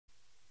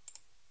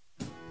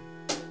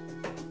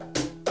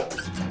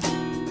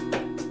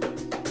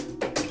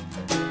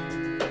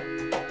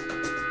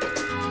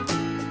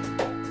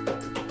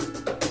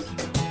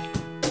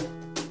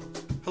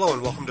Hello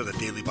and welcome to the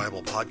Daily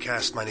Bible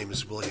Podcast. My name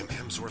is William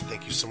Hemsworth.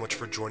 Thank you so much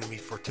for joining me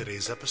for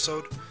today's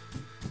episode.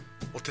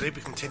 Well, today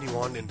we continue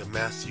on into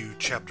Matthew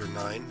chapter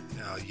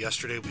 9.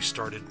 Yesterday we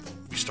started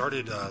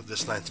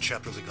this ninth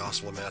chapter of the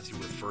Gospel of Matthew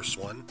with verse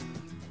 1.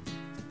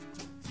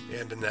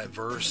 And in that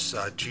verse,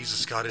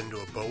 Jesus got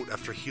into a boat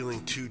after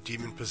healing two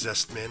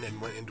demon-possessed men and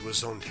went into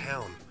his own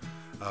town,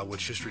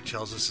 which history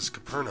tells us is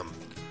Capernaum.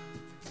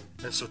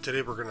 And so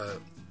today we're going to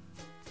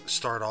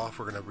start off,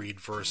 we're going to read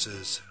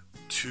verses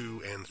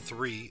 2 and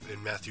 3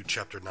 in Matthew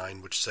chapter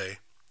 9, which say,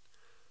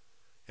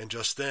 "And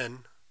just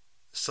then,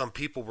 some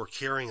people were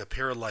carrying a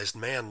paralyzed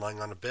man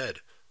lying on a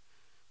bed.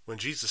 When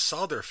Jesus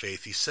saw their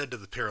faith, he said to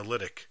the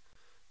paralytic,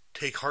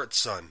 'Take heart,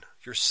 son,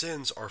 your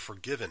sins are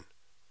forgiven.'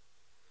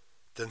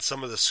 Then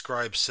some of the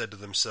scribes said to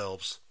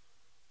themselves,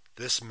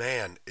 'This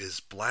man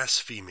is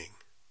blaspheming.'"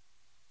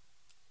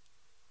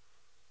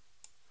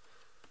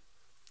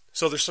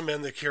 So there's some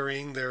men that are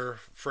carrying their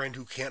friend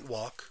who can't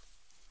walk.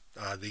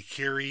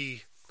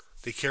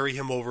 They carry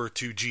him over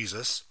to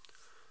Jesus,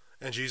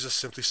 and Jesus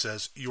simply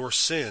says, "Your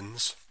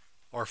sins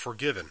are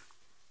forgiven."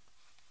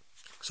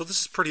 So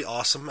this is pretty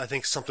awesome. I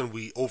think something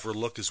we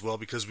overlook as well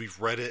because we've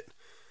read it.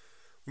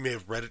 We may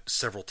have read it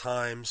several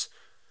times,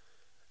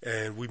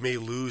 and we may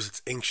lose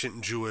its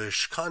ancient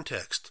Jewish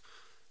context.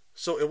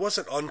 So it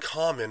wasn't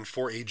uncommon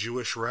for a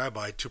Jewish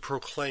rabbi to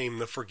proclaim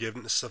the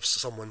forgiveness of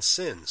someone's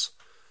sins.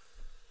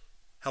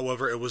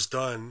 However, it was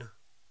done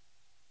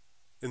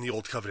in the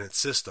Old Covenant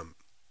system,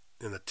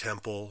 in the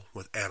temple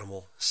with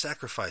animal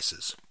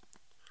sacrifices.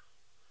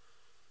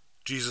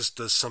 Jesus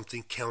does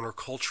something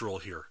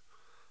countercultural here.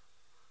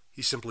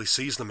 He simply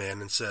sees the man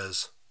and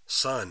says,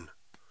 "Son,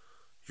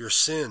 your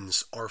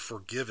sins are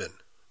forgiven."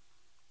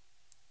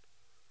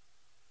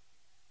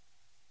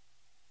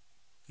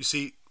 You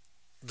see,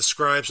 the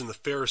scribes and the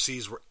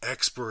Pharisees were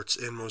experts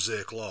in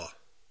Mosaic law.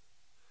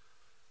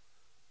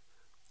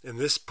 And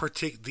these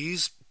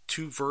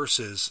two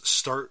verses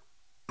start,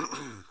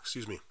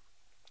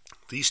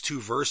 these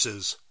two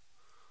verses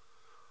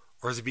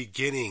are the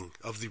beginning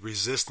of the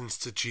resistance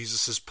to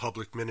Jesus'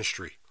 public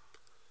ministry.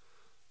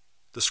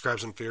 The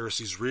scribes and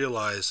Pharisees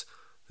realize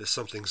that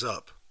something's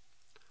up.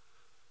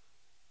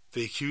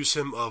 They accuse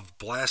him of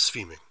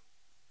blaspheming.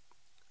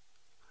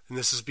 And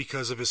this is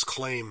because of his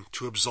claim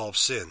to absolve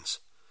sins.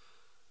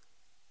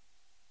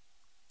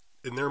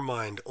 In their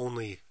mind,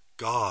 only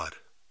God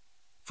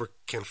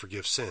can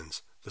forgive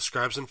sins. The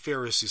scribes and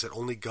Pharisees said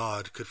only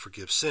God could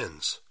forgive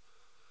sins.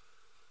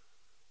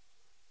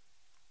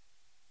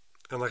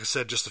 And like I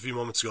said just a few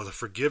moments ago, the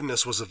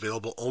forgiveness was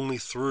available only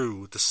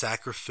through the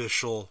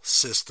sacrificial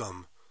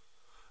system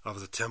of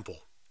the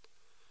temple.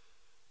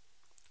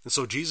 And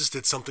so Jesus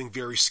did something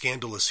very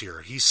scandalous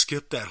here. He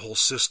skipped that whole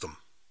system.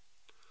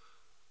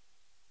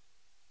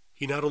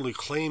 He not only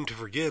claimed to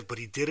forgive, but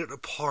he did it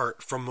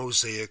apart from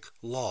Mosaic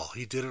law.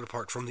 He did it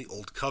apart from the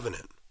Old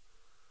Covenant.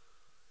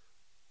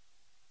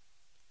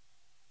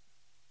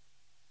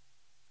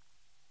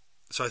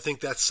 So I think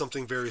that's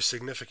something very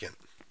significant.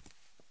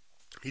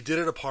 He did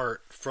it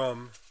apart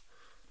from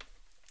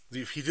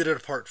the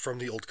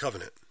Old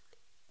Covenant.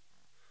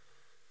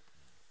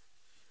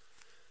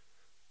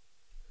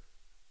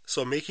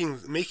 So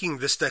making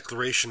this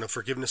declaration of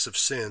forgiveness of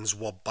sins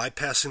while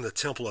bypassing the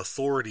temple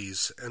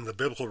authorities and the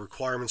biblical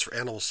requirements for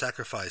animal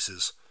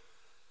sacrifices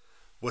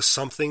was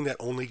something that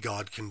only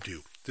God can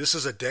do. This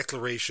is a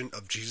declaration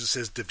of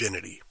Jesus'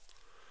 divinity.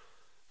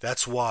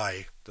 That's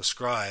why the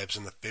scribes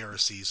and the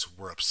Pharisees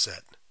were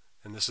upset.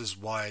 And this is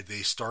why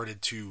they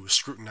started to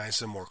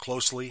scrutinize him more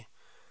closely.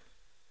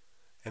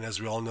 And as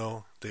we all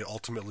know, they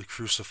ultimately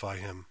crucify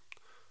him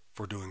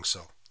for doing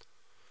so.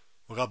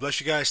 Well, God bless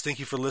you guys. Thank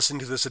you for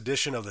listening to this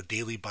edition of the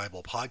Daily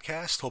Bible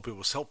Podcast. Hope it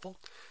was helpful.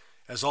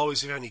 As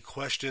always, if you have any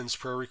questions,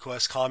 prayer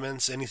requests,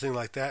 comments, anything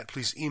like that,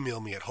 please email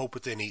me at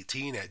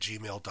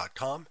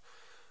hopewithin18@gmail.com.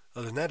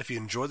 Other than that, if you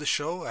enjoy the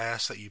show, I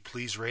ask that you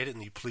please rate it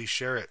and you please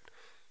share it.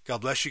 God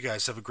bless you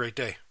guys. Have a great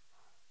day.